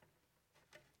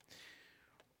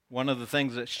One of the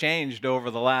things that's changed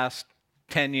over the last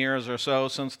 10 years or so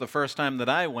since the first time that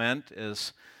I went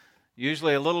is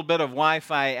usually a little bit of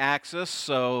Wi-Fi access.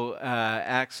 So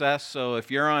if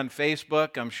you're on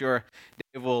Facebook, I'm sure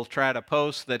Dave will try to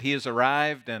post that he's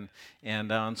arrived,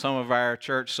 and on some of our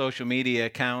church social media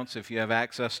accounts, if you have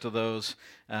access to those,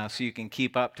 so you can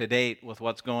keep up to date with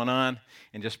what's going on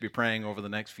and just be praying over the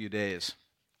next few days.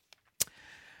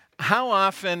 How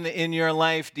often in your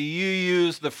life do you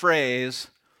use the phrase,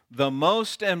 "the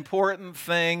most important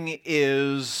thing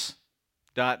is ...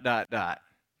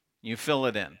 You fill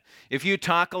it in. If you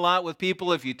talk a lot with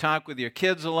people, if you talk with your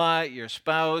kids a lot, your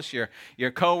spouse,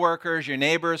 your coworkers, your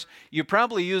neighbors, you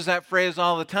probably use that phrase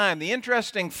all the time. The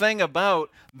interesting thing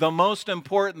about the most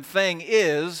important thing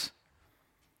is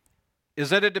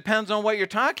that it depends on what you're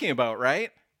talking about,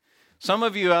 right? Some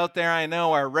of you out there, I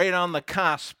know, are right on the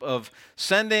cusp of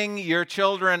sending your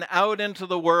children out into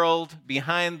the world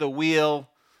behind the wheel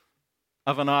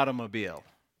of an automobile.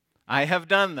 I have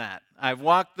done that. I've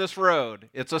walked this road.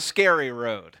 It's a scary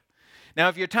road. Now,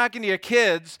 if you're talking to your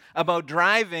kids about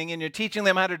driving and you're teaching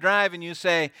them how to drive and you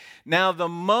say, now the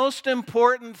most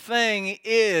important thing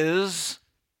is,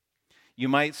 you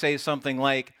might say something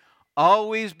like,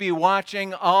 always be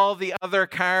watching all the other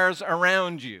cars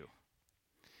around you.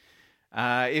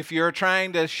 If you're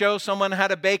trying to show someone how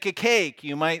to bake a cake,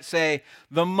 you might say,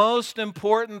 the most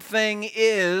important thing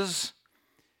is,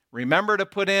 remember to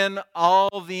put in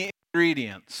all the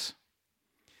ingredients.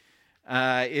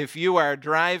 If you are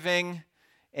driving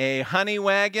a honey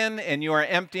wagon and you are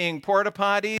emptying porta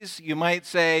potties, you might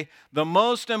say, the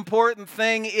most important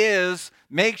thing is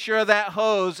make sure that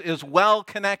hose is well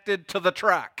connected to the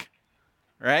truck,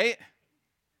 right?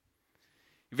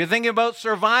 If you're thinking about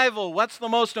survival, what's the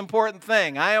most important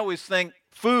thing? I always think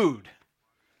food.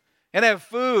 And have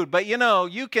food, but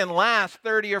you can last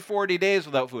 30 or 40 days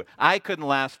without food. I couldn't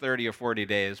last 30 or 40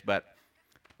 days, but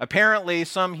apparently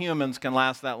some humans can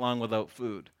last that long without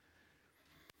food.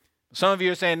 Some of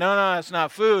you are saying, no, it's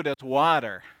not food, it's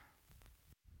water.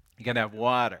 You can have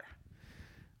water.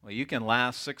 Well, you can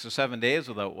last 6 or 7 days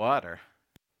without water.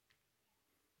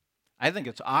 I think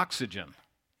it's oxygen.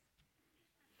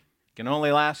 You can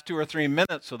only last 2 or 3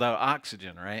 minutes without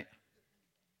oxygen, right?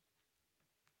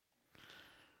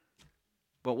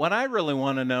 But what I really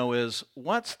want to know is,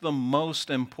 what's the most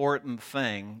important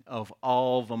thing of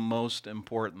all the most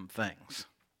important things?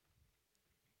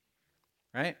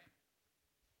 Right?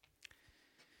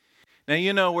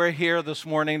 Now, we're here this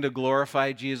morning to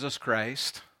glorify Jesus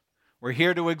Christ. We're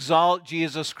here to exalt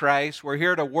Jesus Christ. We're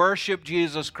here to worship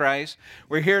Jesus Christ.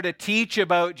 We're here to teach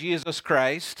about Jesus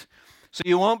Christ. So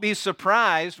you won't be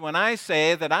surprised when I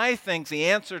say that I think the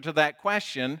answer to that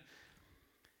question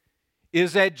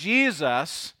is that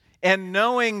Jesus and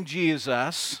knowing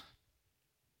Jesus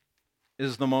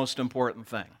is the most important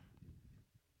thing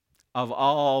of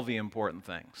all the important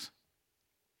things.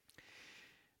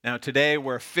 Now, today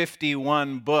we're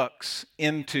 51 books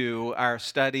into our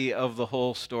study of the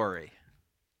whole story.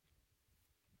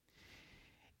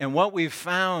 And what we've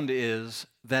found is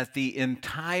that the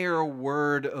entire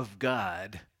Word of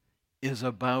God is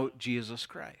about Jesus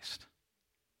Christ.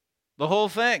 The whole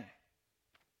thing.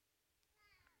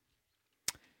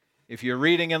 If you're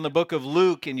reading in the book of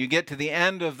Luke and you get to the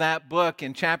end of that book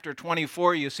in chapter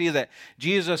 24, you see that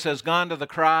Jesus has gone to the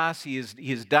cross, he's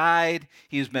died,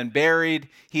 he's been buried,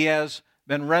 he has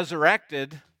been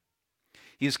resurrected,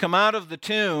 he's come out of the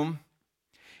tomb,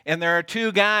 and there are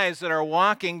two guys that are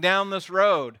walking down this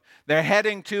road. They're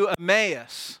heading to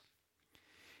Emmaus.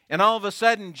 And all of a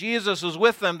sudden, Jesus is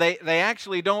with them. They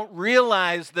actually don't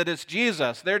realize that it's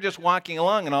Jesus. They're just walking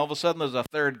along, and all of a sudden there's a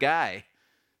third guy.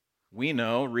 We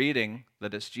know, reading,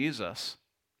 that it's Jesus.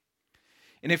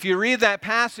 And if you read that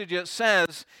passage, it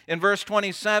says in verse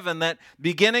 27 that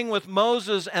beginning with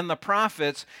Moses and the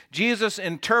prophets, Jesus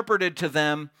interpreted to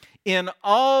them in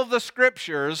all the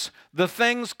scriptures the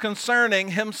things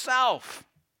concerning himself.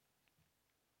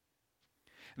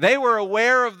 They were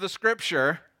aware of the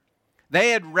scripture.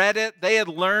 They had read it. They had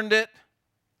learned it.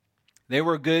 They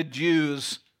were good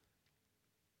Jews.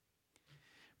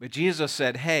 But Jesus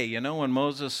said, hey, when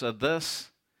Moses said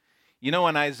this?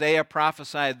 When Isaiah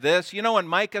prophesied this? When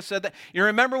Micah said that? You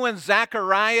remember when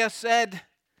Zechariah said,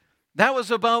 that was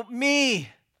about me?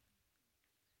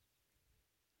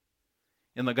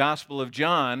 In the Gospel of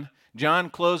John, John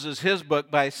closes his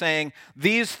book by saying,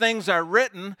 these things are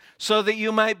written so that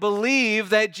you might believe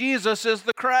that Jesus is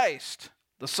the Christ,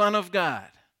 the Son of God.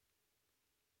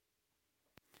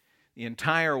 The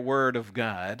entire Word of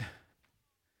God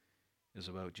is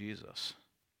about Jesus.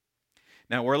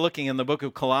 Now, we're looking in the book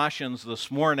of Colossians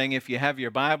this morning. If you have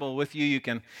your Bible with you, you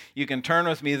can turn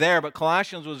with me there. But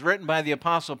Colossians was written by the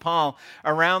Apostle Paul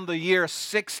around the year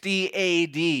 60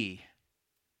 A.D.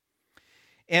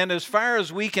 And as far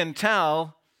as we can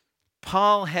tell,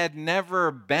 Paul had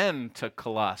never been to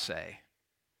Colossae.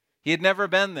 He had never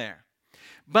been there.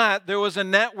 But there was a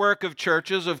network of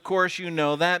churches, of course you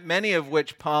know that, many of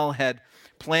which Paul had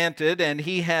planted, and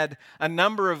he had a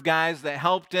number of guys that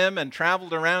helped him and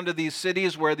traveled around to these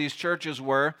cities where these churches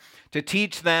were to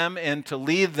teach them and to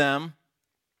lead them.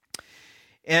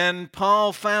 And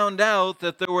Paul found out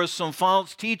that there was some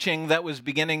false teaching that was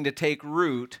beginning to take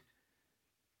root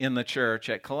in the church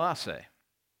at Colossae.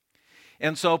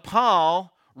 And so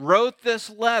Paul wrote this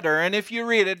letter, and if you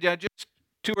read it, just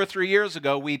 2 or 3 years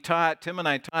ago, Tim and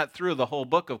I taught through the whole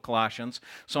book of Colossians,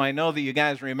 so I know that you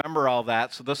guys remember all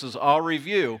that, so this is all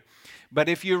review. But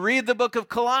if you read the book of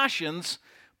Colossians,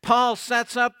 Paul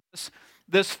sets up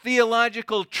this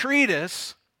theological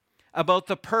treatise about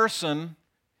the person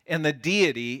and the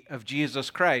deity of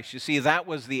Jesus Christ. You see, that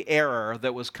was the error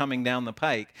that was coming down the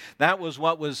pike. That was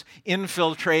what was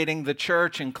infiltrating the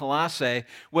church in Colossae,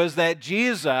 was that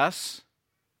Jesus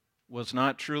was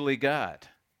not truly God.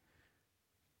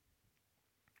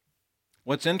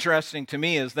 What's interesting to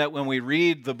me is that when we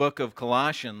read the book of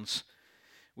Colossians,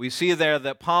 we see there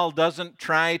that Paul doesn't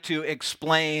try to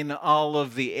explain all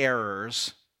of the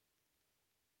errors.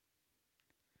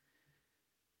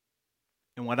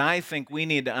 And what I think we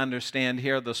need to understand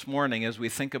here this morning as we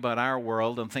think about our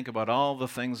world and think about all the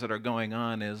things that are going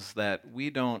on is that we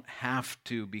don't have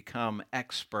to become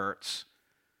experts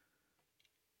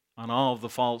on all of the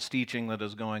false teaching that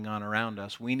is going on around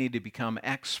us. We need to become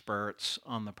experts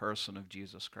on the person of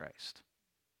Jesus Christ.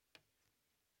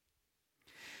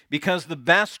 Because the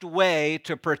best way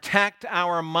to protect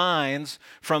our minds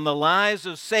from the lies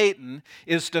of Satan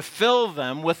is to fill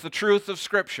them with the truth of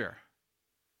Scripture.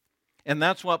 And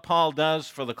that's what Paul does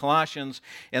for the Colossians,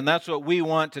 and that's what we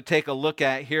want to take a look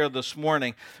at here this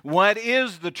morning. What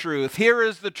is the truth? Here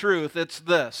is the truth. It's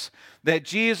this, that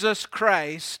Jesus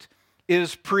Christ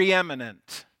is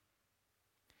preeminent.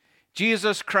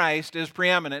 Jesus Christ is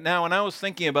preeminent. Now, when I was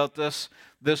thinking about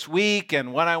this week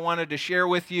and what I wanted to share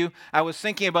with you, I was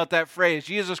thinking about that phrase,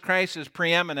 Jesus Christ is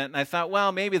preeminent, and I thought,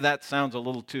 well, maybe that sounds a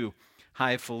little too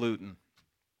highfalutin.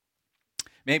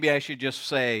 Maybe I should just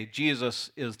say,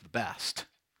 Jesus is the best.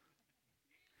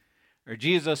 Or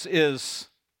Jesus is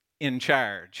in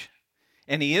charge.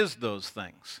 And he is those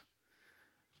things.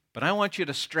 But I want you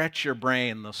to stretch your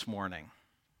brain this morning.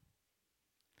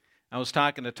 I was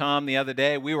talking to Tom the other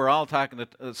day. We were all talking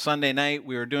Sunday night.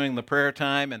 We were doing the prayer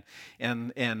time,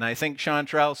 and I think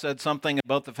Chantrell said something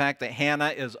about the fact that Hannah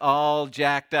is all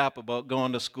jacked up about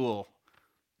going to school.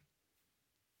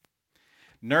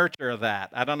 Nurture that.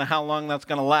 I don't know how long that's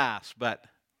going to last,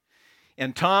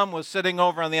 and Tom was sitting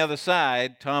over on the other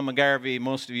side. Tom McGarvey,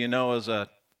 most of you know, is a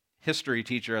history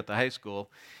teacher at the high school.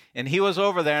 And he was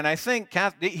over there, and I think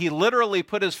he literally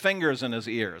put his fingers in his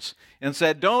ears and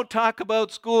said, "Don't talk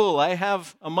about school. I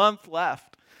have a month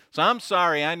left." So I'm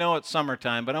sorry, I know it's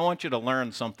summertime, but I want you to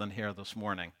learn something here this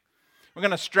morning. We're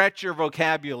going to stretch your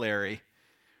vocabulary.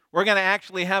 We're going to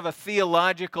actually have a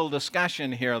theological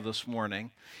discussion here this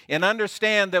morning and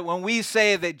understand that when we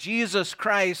say that Jesus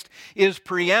Christ is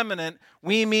preeminent,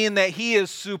 we mean that he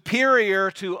is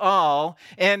superior to all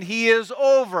and he is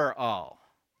over all.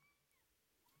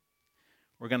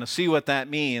 We're going to see what that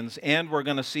means, and we're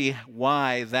going to see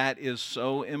why that is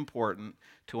so important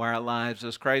to our lives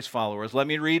as Christ followers. Let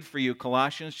me read for you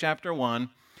Colossians chapter 1,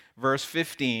 verse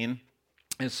 15.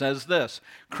 It says this,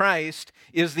 Christ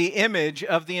is the image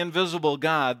of the invisible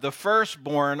God, the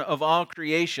firstborn of all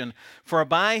creation. For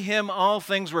by him all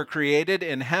things were created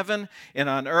in heaven and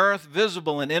on earth,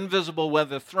 visible and invisible,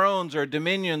 whether thrones or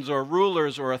dominions or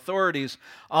rulers or authorities.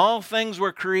 All things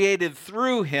were created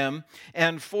through him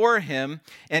and for him,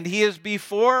 and he is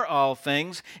before all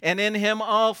things, and in him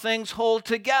all things hold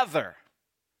together.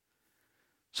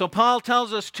 So Paul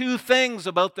tells us two things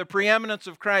about the preeminence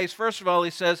of Christ. First of all, he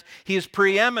says he is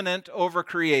preeminent over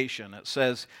creation. It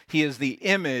says he is the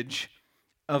image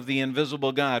of the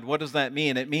invisible God. What does that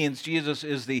mean? It means Jesus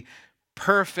is the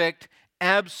perfect,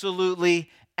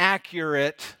 absolutely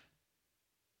accurate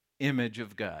image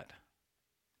of God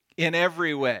in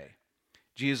every way.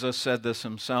 Jesus said this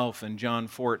himself in John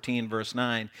 14, verse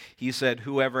 9. He said,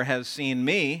 "Whoever has seen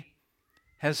me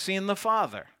has seen the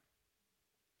Father."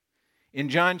 In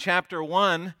John chapter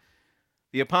 1,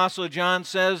 The Apostle John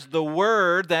says, the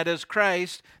Word, that is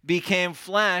Christ, became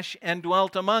flesh and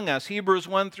dwelt among us. Hebrews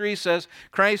 1:3 says,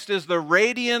 Christ is the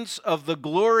radiance of the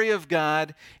glory of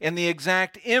God and the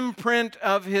exact imprint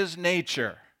of his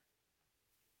nature.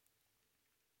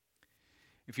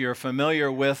 If you're familiar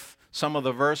with some of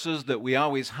the verses that we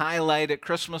always highlight at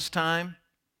Christmas time,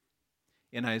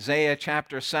 in Isaiah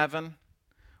chapter 7,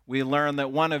 we learn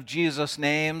that one of Jesus'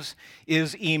 names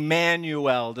is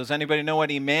Emmanuel. Does anybody know what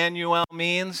Emmanuel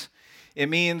means? It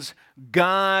means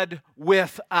God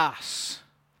with us.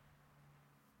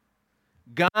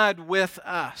 God with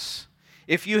us.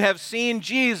 If you have seen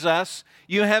Jesus,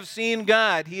 you have seen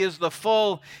God. He is the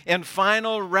full and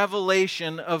final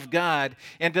revelation of God.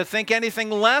 And to think anything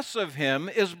less of him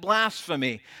is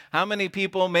blasphemy. How many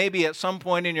people, maybe at some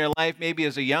point in your life, maybe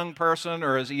as a young person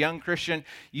or as a young Christian,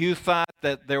 you thought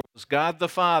that there was God the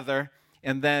Father,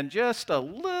 and then just a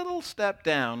little step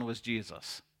down was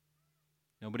Jesus?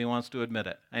 Nobody wants to admit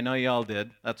it. I know you all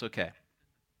did. That's okay.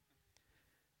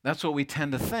 That's what we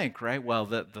tend to think, right? Well,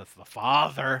 the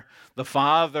Father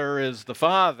is the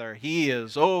Father. He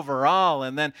is over all.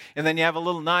 And then you have a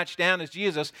little notch down as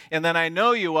Jesus. And then I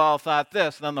know you all thought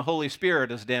this. Then the Holy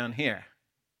Spirit is down here.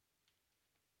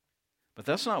 But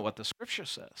that's not what the Scripture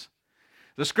says.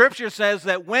 The Scripture says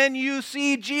that when you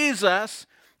see Jesus,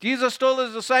 Jesus told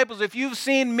his disciples, if you've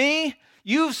seen me,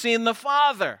 you've seen the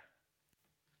Father.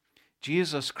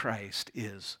 Jesus Christ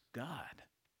is God.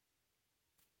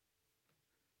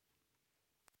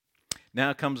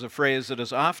 Now comes a phrase that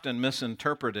is often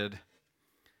misinterpreted.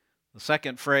 The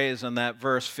second phrase in that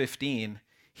verse 15,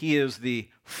 he is the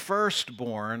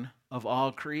firstborn of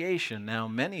all creation. Now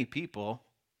many people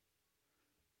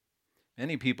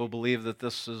believe that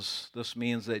this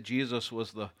means that Jesus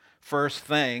was the first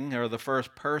thing or the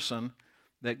first person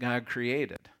that God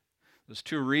created. There's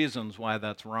two reasons why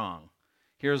that's wrong.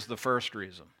 Here's the first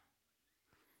reason.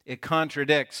 It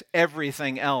contradicts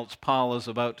everything else Paul is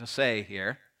about to say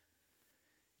here.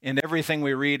 And everything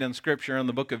we read in Scripture in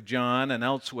the book of John and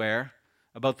elsewhere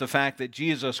about the fact that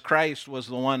Jesus Christ was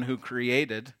the one who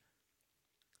created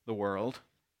the world.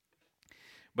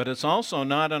 But it's also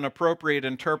not an appropriate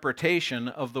interpretation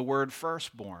of the word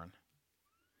firstborn.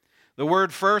 The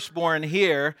word firstborn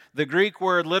here, the Greek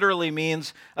word literally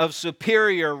means of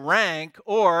superior rank,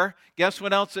 or guess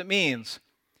what else it means?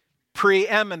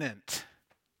 Preeminent.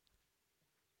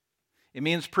 It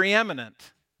means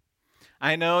preeminent.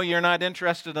 I know you're not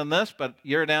interested in this, but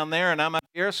you're down there and I'm up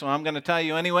here, so I'm going to tell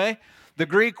you anyway. The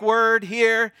Greek word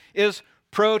here is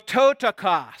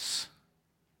prototokos.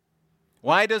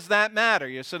 Why does that matter?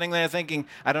 You're sitting there thinking,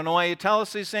 I don't know why you tell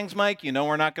us these things, Mike. You know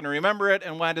we're not going to remember it,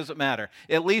 and why does it matter?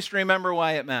 At least remember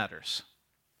why it matters.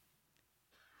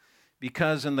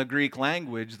 Because in the Greek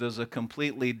language, there's a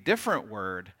completely different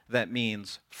word that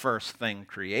means first thing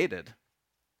created.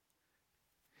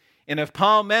 And if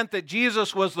Paul meant that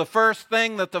Jesus was the first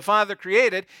thing that the Father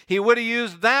created, he would have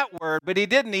used that word, but he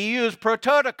didn't. He used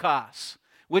prototokos,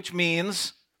 which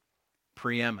means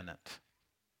preeminent.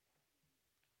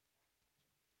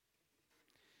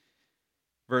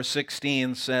 Verse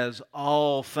 16 says,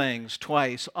 all things,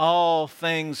 twice, all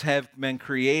things have been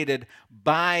created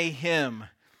by him.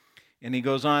 And he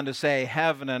goes on to say,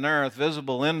 heaven and earth,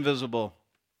 visible, invisible,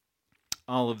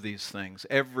 all of these things.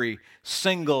 Every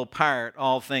single part,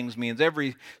 all things means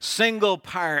every single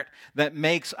part that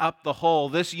makes up the whole.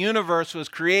 This universe was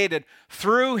created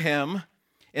through him.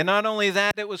 And not only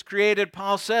that, it was created,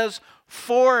 Paul says,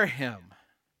 for him.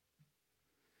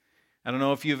 I don't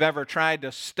know if you've ever tried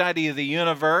to study the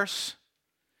universe.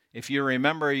 If you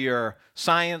remember your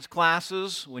science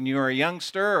classes when you were a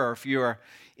youngster, or if you're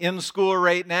in school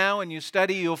right now and you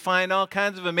study, you'll find all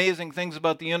kinds of amazing things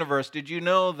about the universe. Did you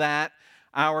know that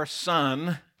our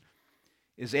sun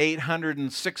is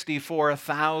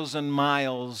 864,000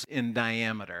 miles in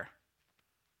diameter?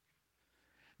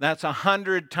 That's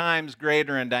 100 times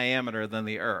greater in diameter than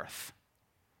the Earth.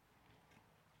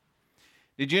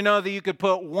 Did you know that you could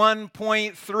put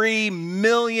 1.3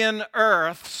 million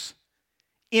Earths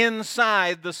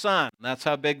inside the sun? That's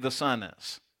how big the sun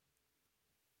is.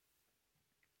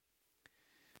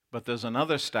 But there's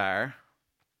another star,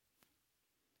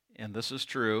 and this is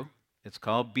true. It's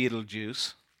called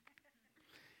Betelgeuse.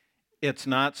 It's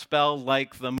not spelled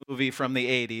like the movie from the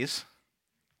 80s,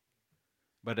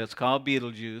 but it's called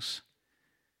Betelgeuse.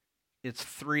 It's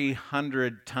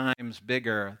 300 times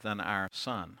bigger than our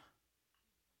sun.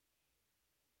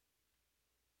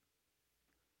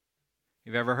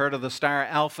 You've ever heard of the star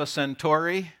Alpha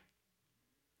Centauri?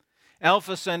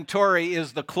 Alpha Centauri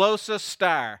is the closest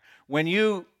star. When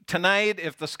you tonight,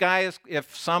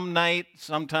 if some night,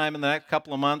 sometime in the next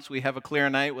couple of months, we have a clear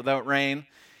night without rain,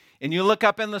 and you look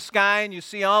up in the sky and you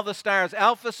see all the stars,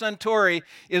 Alpha Centauri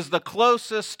is the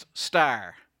closest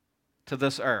star to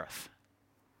this earth.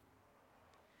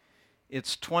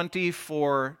 It's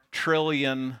 24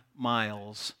 trillion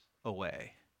miles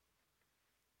away.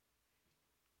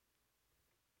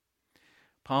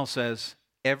 Paul says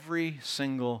every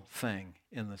single thing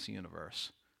in this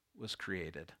universe was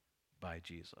created by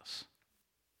Jesus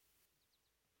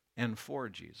and for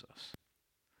Jesus.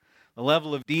 The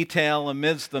level of detail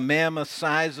amidst the mammoth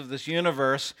size of this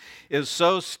universe is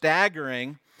so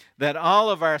staggering that all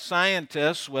of our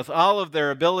scientists, with all of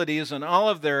their abilities and all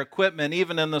of their equipment,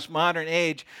 even in this modern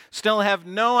age, still have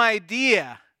no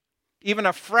idea, even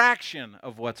a fraction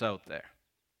of what's out there.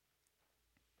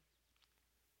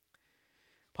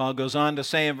 Paul goes on to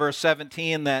say in verse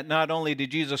 17 that not only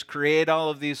did Jesus create all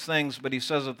of these things, but he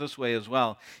says it this way as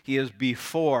well. He is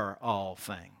before all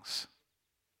things.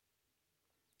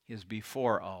 He is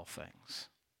before all things.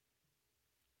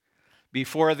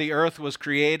 Before the earth was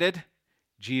created,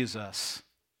 Jesus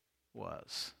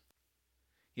was.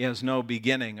 He has no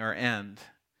beginning or end.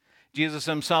 Jesus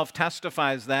himself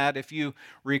testifies that. If you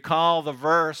recall the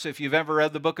verse, if you've ever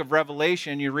read the book of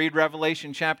Revelation, you read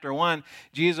Revelation chapter 1,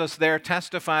 Jesus there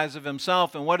testifies of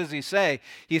himself. And what does he say?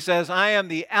 He says, I am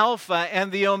the Alpha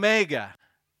and the Omega.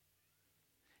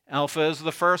 Alpha is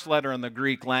the first letter in the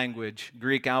Greek language,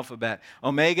 Greek alphabet.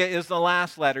 Omega is the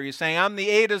last letter. He's saying, I'm the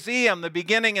A to Z, I'm the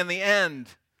beginning and the end.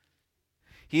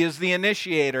 He is the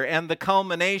initiator and the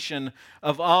culmination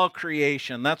of all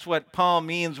creation. That's what Paul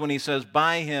means when he says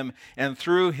by him and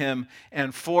through him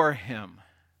and for him.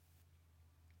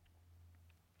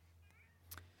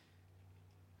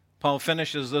 Paul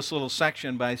finishes this little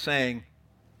section by saying,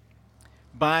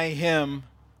 by him,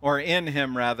 or in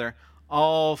him rather,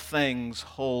 all things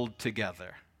hold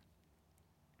together.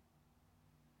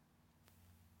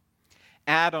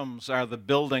 Atoms are the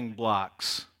building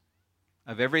blocks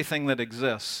of everything that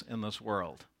exists in this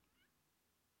world.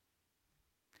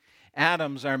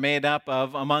 Atoms are made up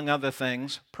of, among other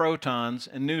things, protons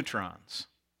and neutrons.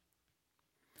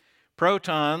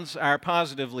 Protons are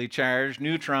positively charged,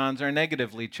 neutrons are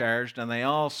negatively charged, and they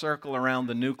all circle around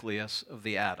the nucleus of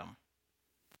the atom.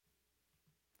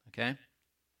 Okay?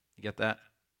 You get that?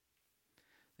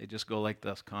 They just go like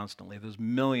this constantly. There's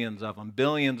millions of them,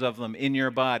 billions of them in your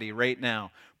body right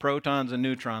now. Protons and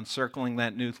neutrons circling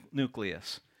that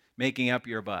nucleus, making up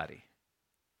your body.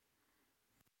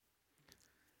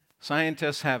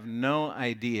 Scientists have no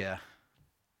idea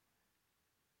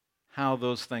how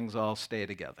those things all stay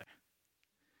together.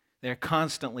 They're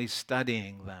constantly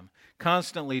studying them,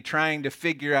 constantly trying to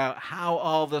figure out how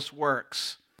all this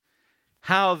works,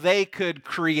 how they could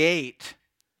create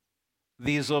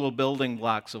these little building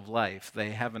blocks of life. They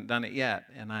haven't done it yet,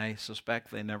 and I suspect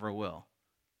they never will.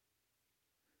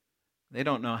 They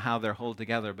don't know how they're held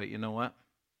together, but you know what?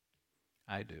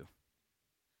 I do.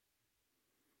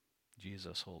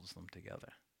 Jesus holds them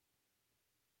together.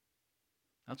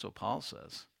 That's what Paul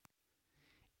says.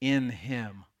 In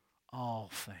him, all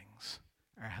things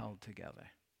are held together.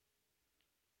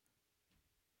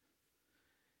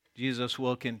 Jesus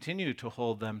will continue to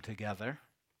hold them together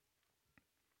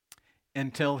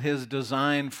until his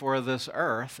design for this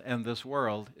earth and this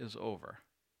world is over.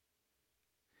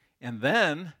 And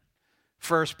then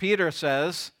 1 Peter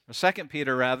says, or 2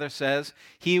 Peter rather says,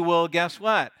 he will, guess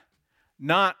what?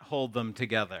 Not hold them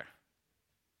together.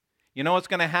 You know what's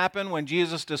going to happen when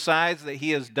Jesus decides that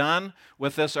he is done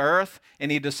with this earth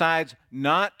and he decides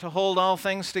not to hold all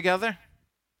things together?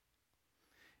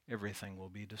 Everything will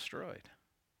be destroyed.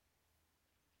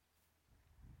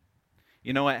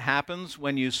 You know what happens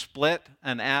when you split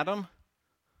an atom?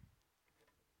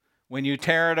 When you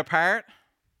tear it apart?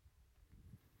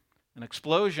 An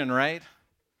explosion, right?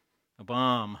 A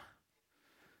bomb.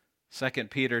 2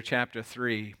 Peter chapter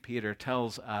 3, Peter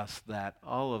tells us that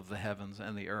all of the heavens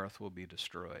and the earth will be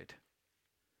destroyed.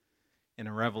 In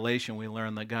Revelation, we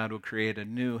learn that God will create a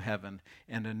new heaven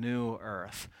and a new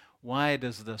earth. Why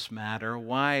does this matter?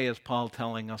 Why is Paul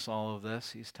telling us all of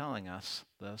this? He's telling us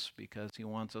this because he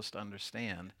wants us to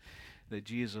understand that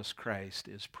Jesus Christ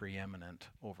is preeminent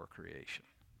over creation.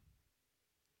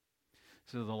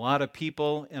 So there's a lot of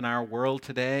people in our world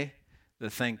today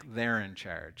that think they're in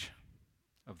charge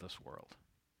of this world.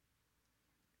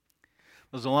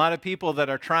 There's a lot of people that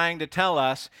are trying to tell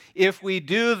us, if we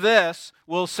do this,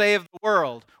 we'll save the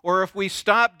world. Or if we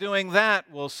stop doing that,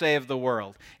 we'll save the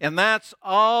world. And that's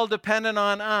all dependent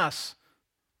on us.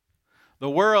 The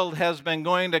world has been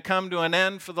going to come to an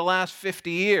end for the last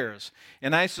 50 years.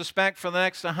 And I suspect for the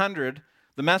next 100,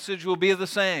 The message will be the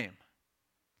same.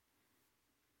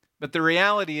 But the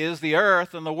reality is the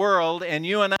earth and the world and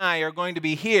you and I are going to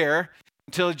be here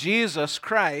until Jesus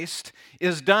Christ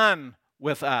is done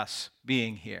with us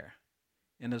being here.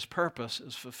 And his purpose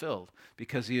is fulfilled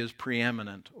because he is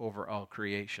preeminent over all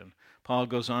creation. Paul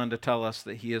goes on to tell us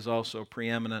that he is also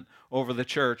preeminent over the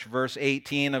church. Verse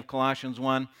 18 of Colossians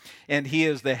 1, and he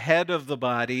is the head of the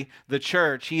body, the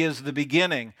church. He is the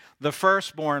beginning, the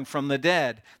firstborn from the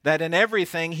dead, that in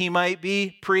everything he might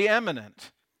be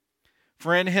preeminent.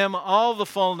 For in him all the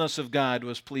fullness of God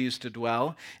was pleased to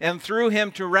dwell, and through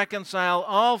him to reconcile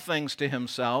all things to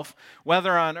himself,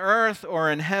 whether on earth or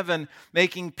in heaven,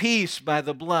 making peace by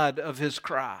the blood of his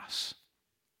cross.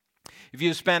 If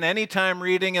you spend any time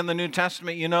reading in the New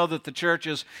Testament, you know that the church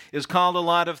is called a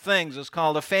lot of things. It's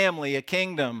called a family, a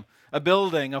kingdom, a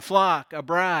building, a flock, a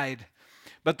bride.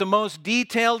 But the most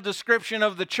detailed description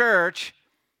of the church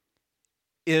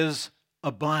is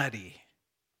a body.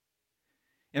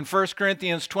 In 1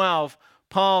 Corinthians 12,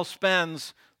 Paul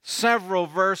spends several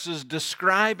verses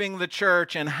describing the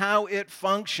church and how it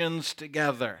functions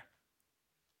together.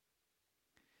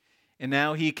 And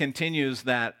now he continues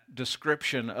that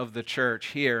description of the church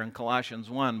here in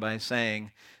Colossians 1 by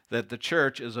saying that the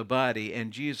church is a body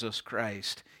and Jesus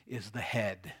Christ is the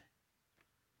head.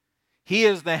 He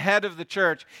is the head of the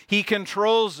church. He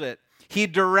controls it. He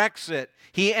directs it.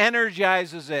 He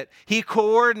energizes it. He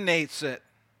coordinates it.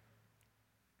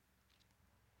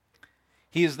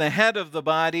 He is the head of the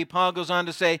body. Paul goes on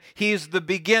to say he's the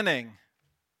beginning.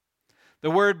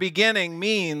 The word beginning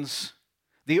means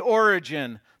the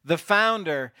origin, the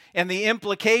founder, and the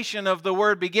implication of the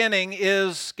word beginning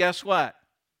is, guess what?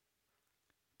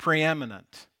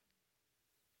 Preeminent.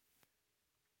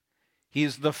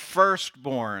 He's the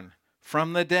firstborn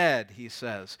from the dead, he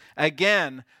says.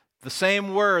 Again, the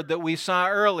same word that we saw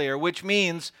earlier, which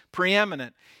means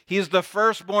preeminent. He's the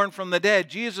firstborn from the dead.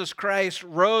 Jesus Christ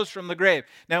rose from the grave.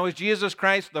 Now, is Jesus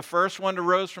Christ the first one to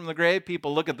rise from the grave?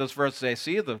 People look at this verse and say,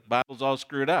 see, the Bible's all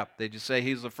screwed up. They just say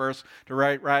he's the first to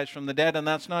rise from the dead, and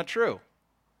that's not true.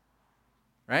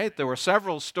 Right? There were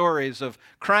several stories of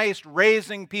Christ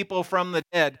raising people from the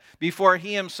dead before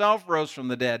he himself rose from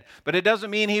the dead. But it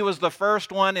doesn't mean he was the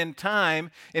first one in time.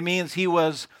 It means he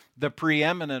was the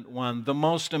preeminent one, the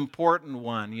most important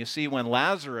one. You see, when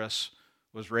Lazarus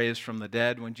was raised from the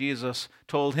dead, when Jesus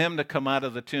told him to come out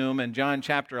of the tomb in John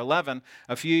chapter 11,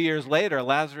 a few years later,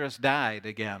 Lazarus died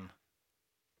again.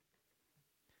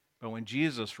 But when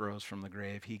Jesus rose from the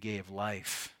grave, he gave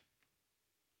life.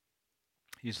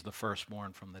 He's the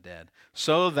firstborn from the dead.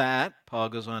 So that, Paul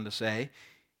goes on to say,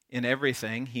 in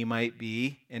everything he might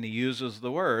be, and he uses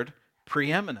the word,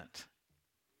 preeminent.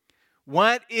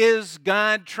 What is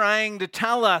God trying to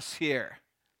tell us here?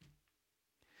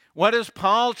 What is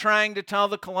Paul trying to tell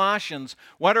the Colossians?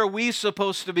 What are we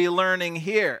supposed to be learning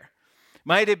here?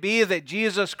 Might it be that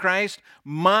Jesus Christ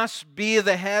must be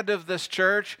the head of this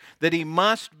church, that he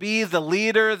must be the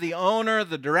leader, the owner,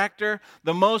 the director,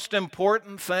 the most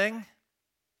important thing?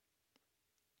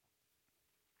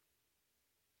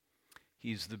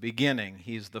 He's the beginning.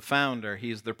 He's the founder.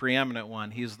 He's the preeminent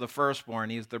one. He's the firstborn.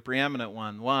 He's the preeminent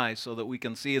one. Why? So that we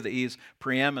can see that he's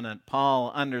preeminent.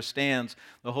 Paul understands,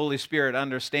 the Holy Spirit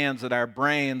understands that our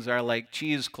brains are like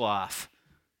cheesecloth,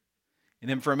 and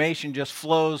information just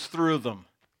flows through them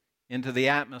into the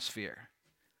atmosphere.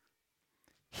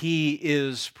 He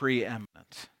is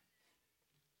preeminent.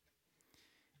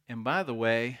 And by the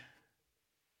way,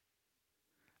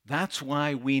 that's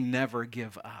why we never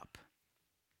give up.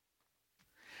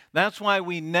 That's why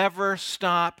we never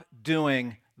stop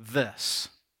doing this.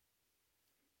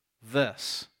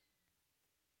 This.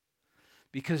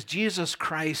 Because Jesus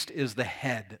Christ is the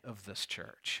head of this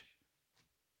church.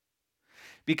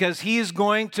 Because he's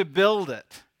going to build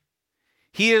it.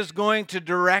 He is going to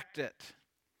direct it.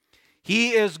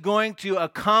 He is going to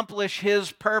accomplish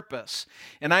his purpose.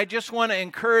 And I just want to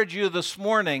encourage you this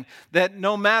morning that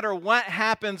no matter what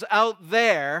happens out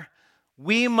there,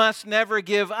 we must never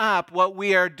give up what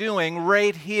we are doing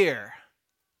right here.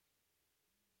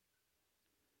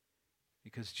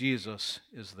 Because Jesus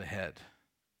is the head.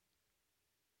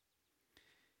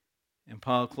 And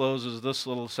Paul closes this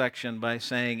little section by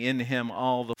saying, in him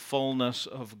all the fullness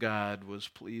of God was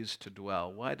pleased to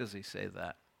dwell. Why does he say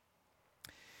that?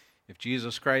 If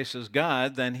Jesus Christ is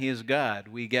God, then he is God.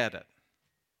 We get it.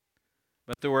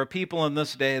 But there were people in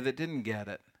this day that didn't get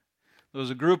it. There was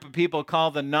a group of people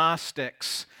called the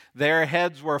Gnostics. Their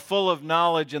heads were full of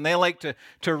knowledge, and they liked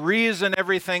to reason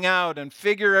everything out and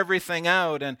figure everything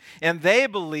out. And they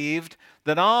believed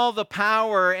that all the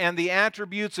power and the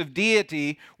attributes of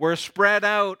deity were spread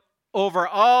out over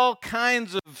all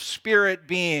kinds of spirit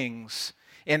beings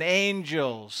and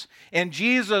angels. And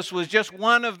Jesus was just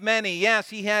one of many. Yes,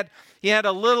 he had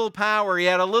a little power, he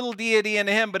had a little deity in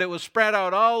him, but it was spread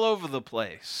out all over the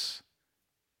place.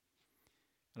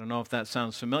 I don't know if that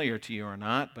sounds familiar to you or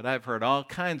not, but I've heard all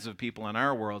kinds of people in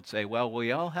our world say, well,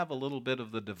 we all have a little bit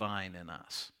of the divine in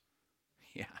us.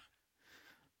 Yeah.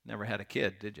 Never had a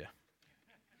kid, did you?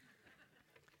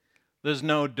 There's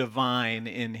no divine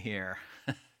in here.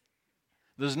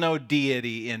 There's no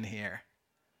deity in here.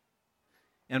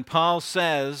 And Paul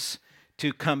says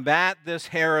to combat this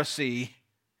heresy,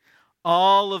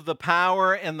 all of the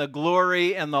power and the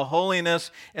glory and the holiness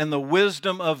and the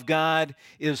wisdom of God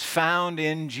is found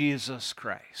in Jesus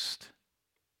Christ.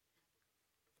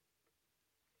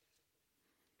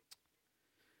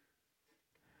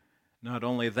 Not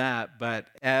only that, but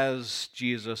as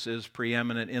Jesus is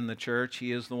preeminent in the church,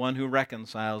 he is the one who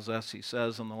reconciles us, he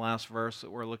says in the last verse that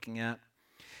we're looking at.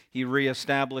 He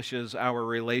reestablishes our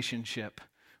relationship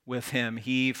with him.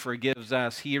 He forgives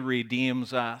us. He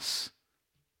redeems us.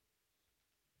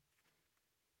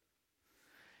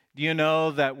 Do you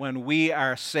know that when we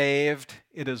are saved,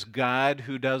 it is God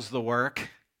who does the work?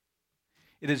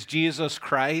 It is Jesus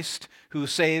Christ who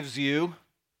saves you.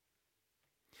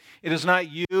 It is not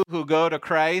you who go to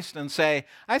Christ and say,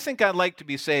 I think I'd like to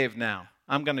be saved now.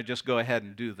 I'm going to just go ahead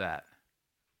and do that.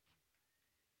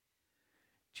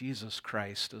 Jesus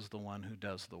Christ is the one who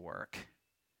does the work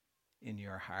in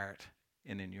your heart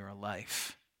and in your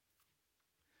life.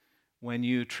 When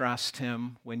you trust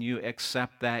him, when you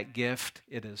accept that gift,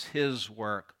 it is his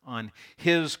work on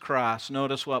his cross.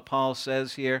 Notice what Paul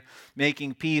says here,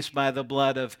 making peace by the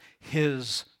blood of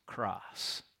his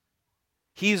cross.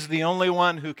 He's the only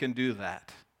one who can do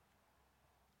that.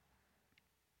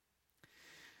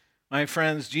 My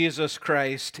friends, Jesus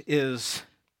Christ is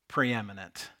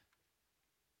preeminent.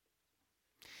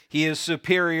 He is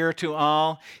superior to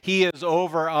all. He is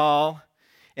over all.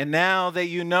 And now that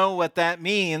you know what that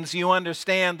means, you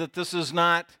understand that this is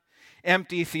not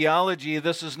empty theology.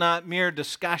 This is not mere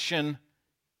discussion.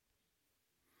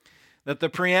 That the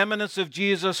preeminence of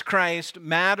Jesus Christ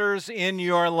matters in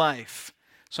your life.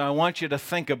 So I want you to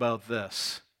think about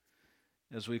this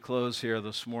as we close here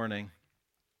this morning.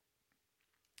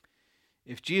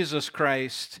 If Jesus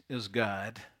Christ is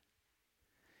God,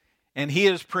 and he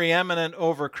is preeminent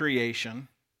over creation,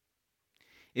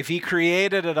 if he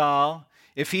created it all,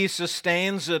 if he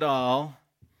sustains it all,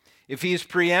 if he's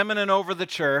preeminent over the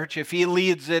church, if he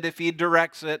leads it, if he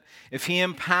directs it, if he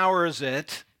empowers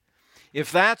it,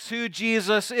 if that's who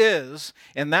Jesus is,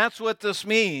 and that's what this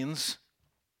means,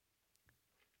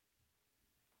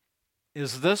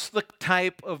 is this the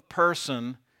type of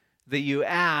person that you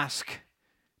ask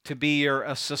to be your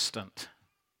assistant?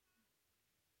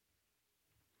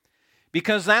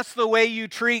 Because that's the way you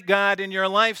treat God in your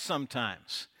life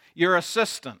sometimes. Your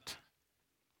assistant.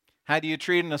 How do you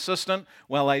treat an assistant?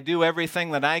 Well, I do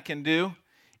everything that I can do,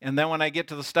 and then when I get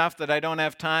to the stuff that I don't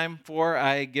have time for,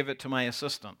 I give it to my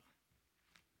assistant.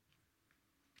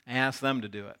 I ask them to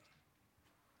do it.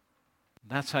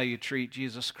 That's how you treat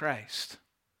Jesus Christ.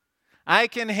 I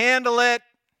can handle it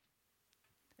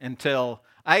until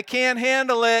I can't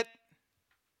handle it.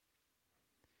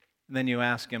 And then you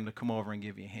ask him to come over and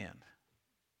give you a hand.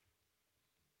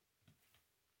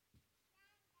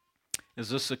 Is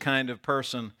this the kind of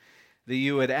person that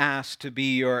you would ask to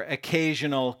be your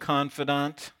occasional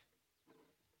confidant?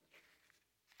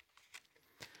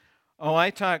 Oh,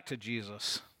 I talk to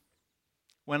Jesus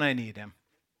when I need him.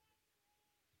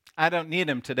 I don't need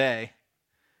him today.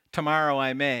 Tomorrow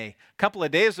I may. A couple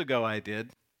of days ago I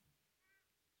did.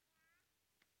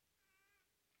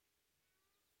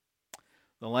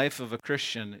 The life of a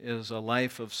Christian is a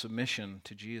life of submission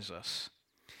to Jesus.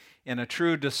 And a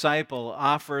true disciple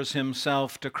offers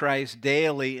himself to Christ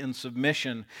daily in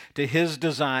submission to his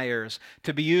desires,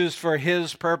 to be used for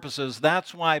his purposes.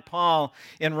 That's why Paul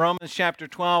in Romans chapter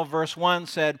 12, verse 1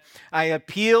 said, I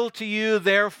appeal to you,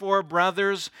 therefore,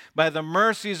 brothers, by the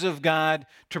mercies of God,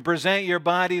 to present your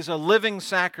bodies a living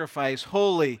sacrifice,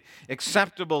 holy,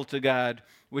 acceptable to God,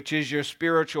 which is your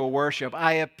spiritual worship.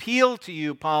 I appeal to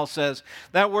you, Paul says.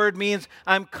 That word means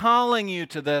I'm calling you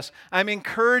to this. I'm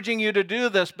encouraging you to do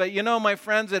this. But you know, my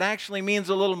friends, it actually means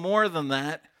a little more than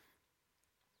that.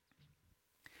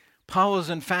 Paul is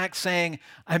in fact saying,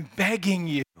 I'm begging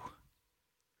you.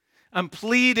 I'm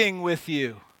pleading with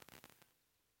you.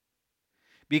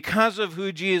 Because of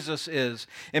who Jesus is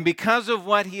and because of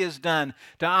what he has done,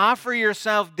 to offer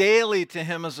yourself daily to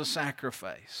him as a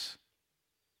sacrifice.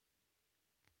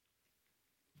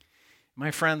 My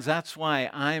friends, that's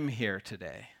why I'm here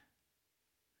today.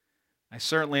 I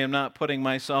certainly am not putting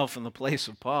myself in the place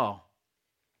of Paul.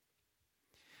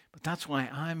 But that's why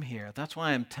I'm here. That's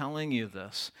why I'm telling you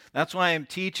this. That's why I'm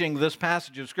teaching this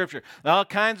passage of Scripture. There are all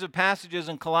kinds of passages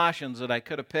in Colossians that I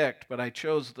could have picked, but I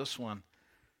chose this one.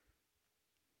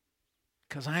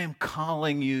 Because I am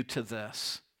calling you to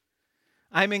this.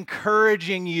 I'm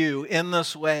encouraging you in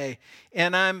this way.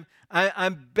 And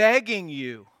I'm begging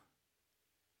you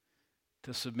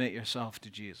to submit yourself to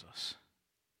Jesus,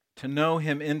 to know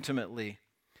him intimately,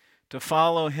 to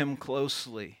follow him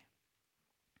closely.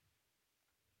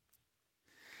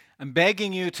 I'm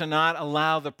begging you to not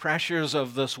allow the pressures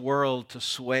of this world to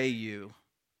sway you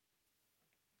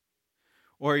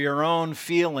or your own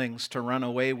feelings to run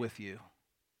away with you.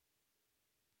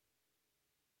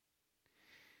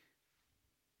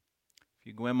 If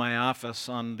you go in my office,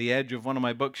 on the edge of one of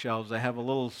my bookshelves, I have a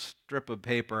little strip of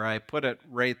paper. I put it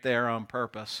right there on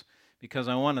purpose because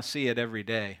I want to see it every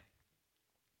day.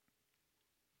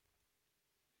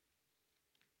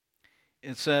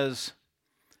 It says,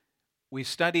 "We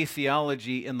study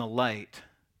theology in the light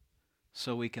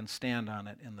so we can stand on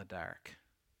it in the dark."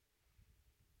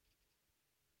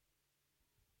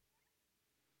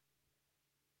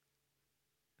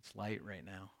 It's light right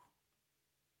now.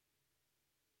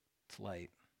 It's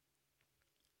light.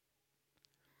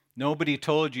 Nobody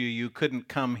told you you couldn't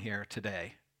come here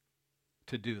today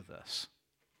to do this.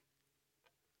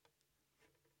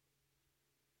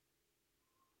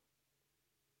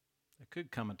 There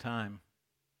could come a time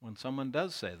when someone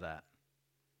does say that.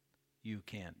 You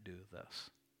can't do this.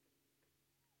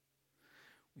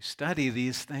 We study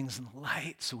these things in the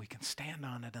light so we can stand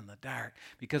on it in the dark.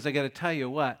 Because I got to tell you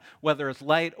what, whether it's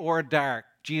light or dark,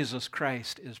 Jesus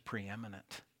Christ is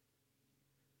preeminent.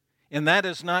 And that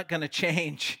is not going to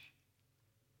change.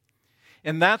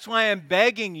 And that's why I'm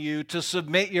begging you to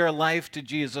submit your life to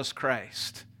Jesus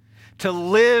Christ. To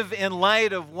live in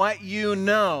light of what you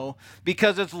know.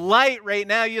 Because it's light right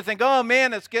now. You think, oh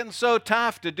man, it's getting so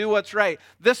tough to do what's right.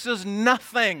 This is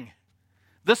nothing.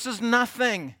 This is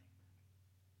nothing.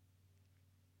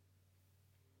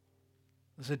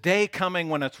 There's a day coming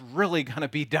when it's really going to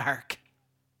be dark.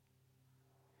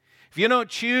 If you don't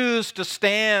choose to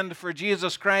stand for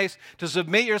Jesus Christ, to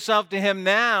submit yourself to him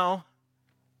now,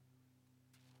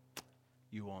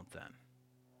 you won't then.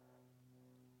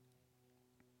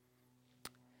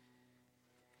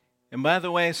 And by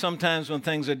the way, sometimes when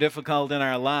things are difficult in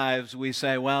our lives, we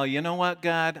say, well, you know what,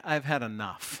 God? I've had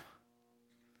enough.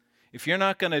 If you're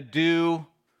not going to do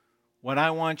what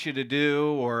I want you to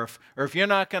do, or if you're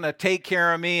not going to take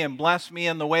care of me and bless me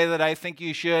in the way that I think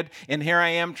you should, and here I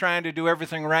am trying to do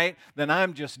everything right, then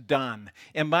I'm just done.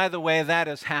 And by the way, that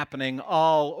is happening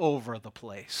all over the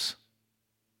place.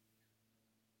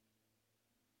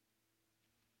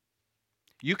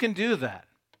 You can do that.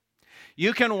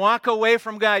 You can walk away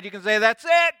from God. You can say, that's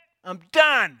it, I'm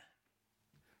done.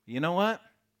 You know what?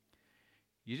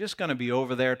 You're just going to be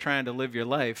over there trying to live your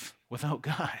life without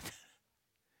God.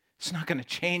 It's not going to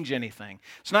change anything.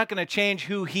 It's not going to change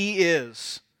who he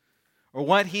is or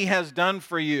what he has done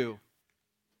for you.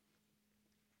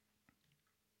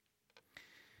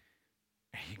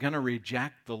 Are you going to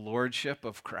reject the lordship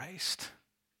of Christ?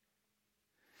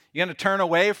 You're going to turn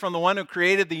away from the one who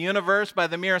created the universe by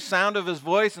the mere sound of his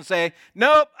voice and say,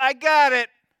 nope, I got it.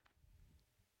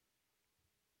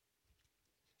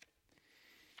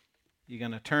 You're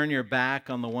going to turn your back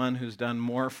on the one who's done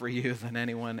more for you than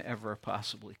anyone ever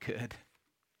possibly could.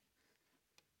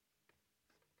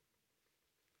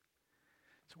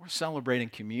 So we're celebrating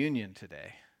communion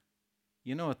today.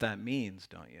 You know what that means,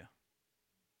 don't you?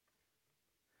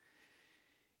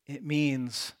 It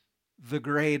means the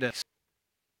greatest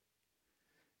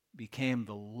became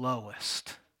the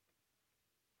lowest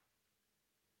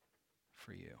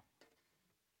for you.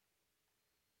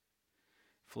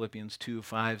 Philippians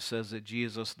 2:5 says that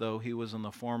Jesus, though he was in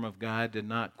the form of God, did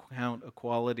not count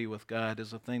equality with God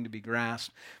as a thing to be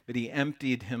grasped, but he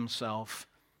emptied himself,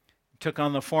 took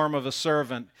on the form of a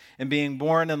servant, and being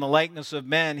born in the likeness of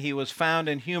men, he was found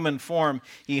in human form.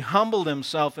 He humbled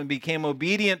himself and became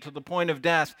obedient to the point of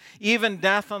death, even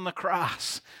death on the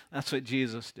cross. That's what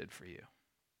Jesus did for you.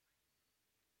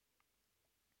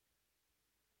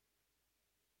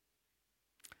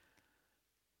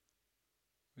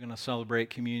 We're going to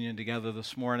celebrate communion together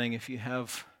this morning. If you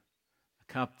have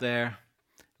a cup there,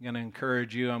 I'm going to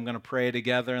encourage you. I'm going to pray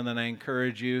together, and then I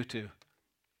encourage you to,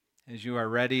 as you are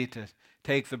ready, to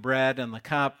take the bread and the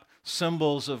cup,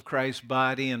 symbols of Christ's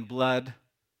body and blood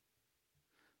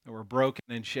that were broken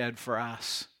and shed for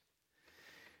us.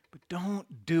 But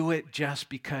don't do it just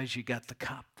because you got the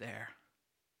cup there.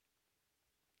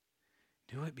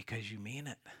 Do it because you mean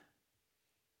it.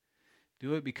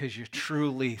 Do it because you're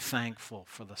truly thankful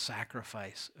for the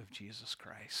sacrifice of Jesus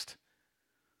Christ.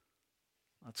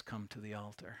 Let's come to the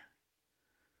altar.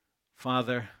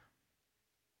 Father,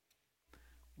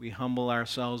 we humble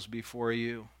ourselves before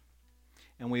you,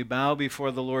 and we bow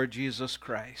before the Lord Jesus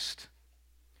Christ,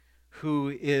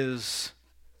 who is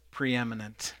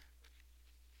preeminent.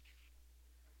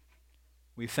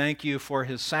 We thank you for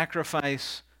his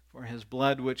sacrifice, for his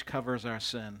blood which covers our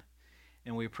sin.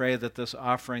 And we pray that this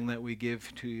offering that we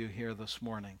give to you here this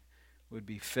morning would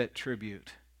be fit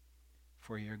tribute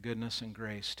for your goodness and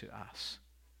grace to us.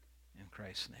 In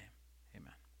Christ's name,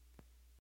 amen.